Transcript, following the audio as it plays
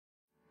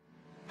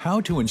How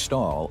to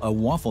install a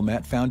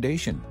Wafflemat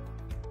foundation.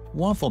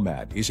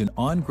 Wafflemat is an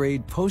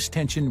on-grade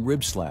post-tension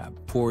rib slab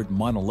poured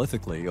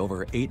monolithically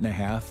over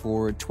 8.5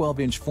 or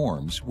 12-inch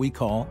forms we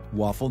call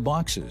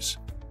Waffleboxes.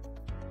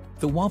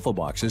 The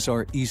Waffleboxes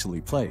are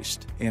easily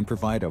placed and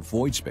provide a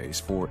void space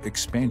for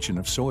expansion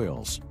of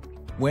soils.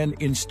 When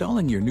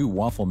installing your new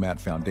Wafflemat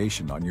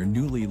foundation on your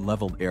newly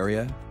leveled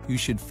area, you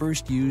should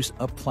first use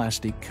a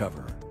plastic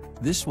cover.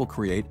 This will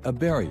create a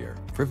barrier,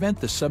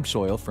 prevent the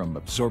subsoil from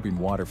absorbing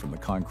water from the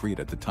concrete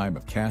at the time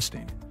of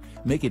casting,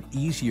 make it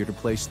easier to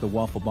place the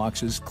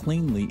Waffleboxes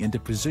cleanly into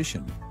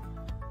position,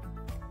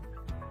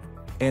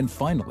 and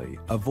finally,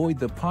 avoid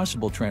the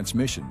possible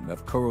transmission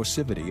of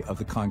corrosivity of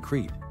the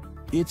concrete.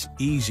 It's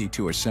easy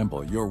to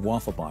assemble your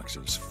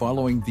Waffleboxes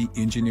following the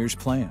engineer's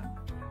plan.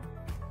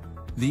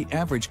 The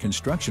average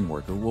construction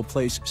worker will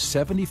place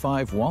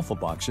 75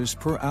 Waffleboxes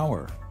per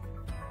hour.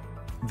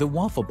 The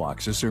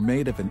Waffleboxes are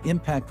made of an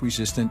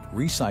impact-resistant,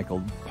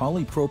 recycled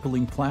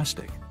polypropylene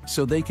plastic,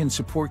 so they can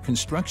support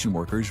construction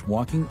workers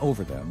walking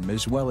over them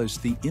as well as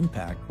the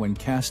impact when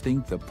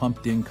casting the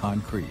pumped-in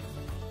concrete.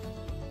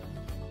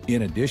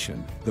 In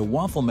addition, the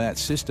Wafflemat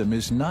system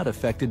is not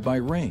affected by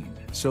rain,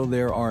 so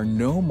there are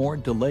no more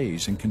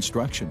delays in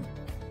construction.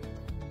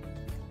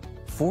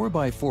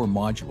 4x4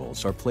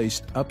 modules are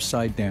placed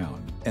upside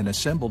down and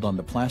assembled on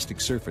the plastic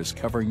surface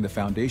covering the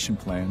foundation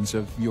plans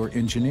of your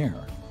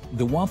engineer.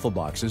 The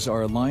Waffleboxes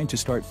are aligned to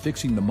start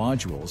fixing the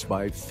modules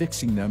by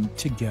fixing them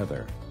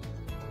together.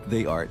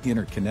 They are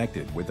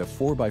interconnected with a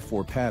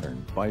 4x4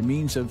 pattern by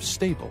means of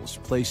staples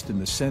placed in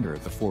the center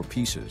of the 4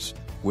 pieces,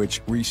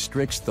 which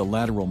restricts the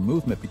lateral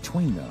movement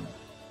between them.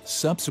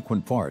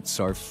 Subsequent parts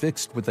are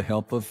fixed with the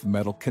help of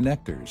metal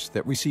connectors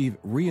that receive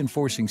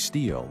reinforcing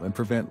steel and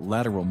prevent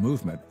lateral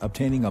movement,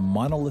 obtaining a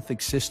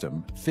monolithic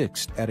system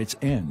fixed at its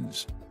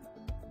ends.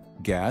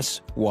 Gas,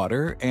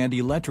 water, and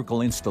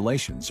electrical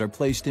installations are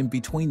placed in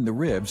between the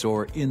ribs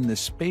or in the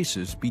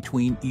spaces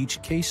between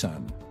each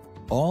caisson.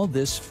 All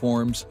this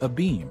forms a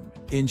beam,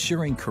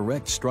 ensuring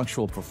correct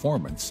structural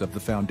performance of the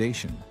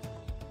foundation.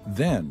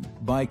 Then,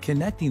 by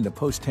connecting the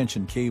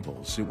post-tension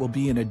cables, it will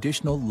be an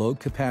additional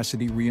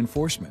low-capacity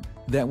reinforcement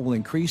that will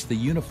increase the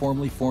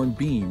uniformly formed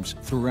beams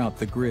throughout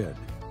the grid.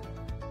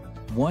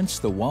 Once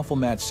the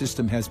Wafflemat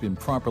system has been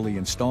properly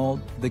installed,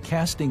 the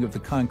casting of the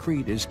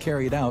concrete is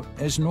carried out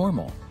as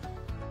normal.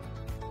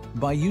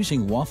 By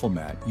using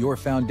Wafflemat, your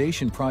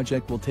foundation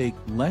project will take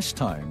less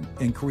time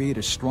and create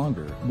a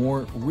stronger,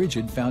 more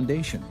rigid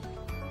foundation.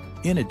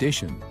 In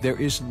addition, there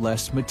is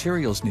less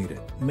materials needed,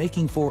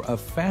 making for a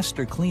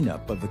faster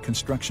cleanup of the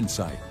construction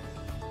site.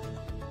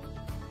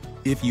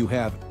 If you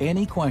have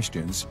any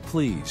questions,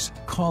 please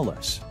call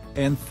us.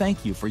 And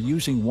thank you for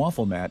using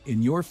Wafflemat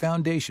in your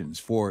foundations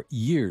for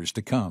years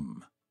to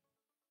come.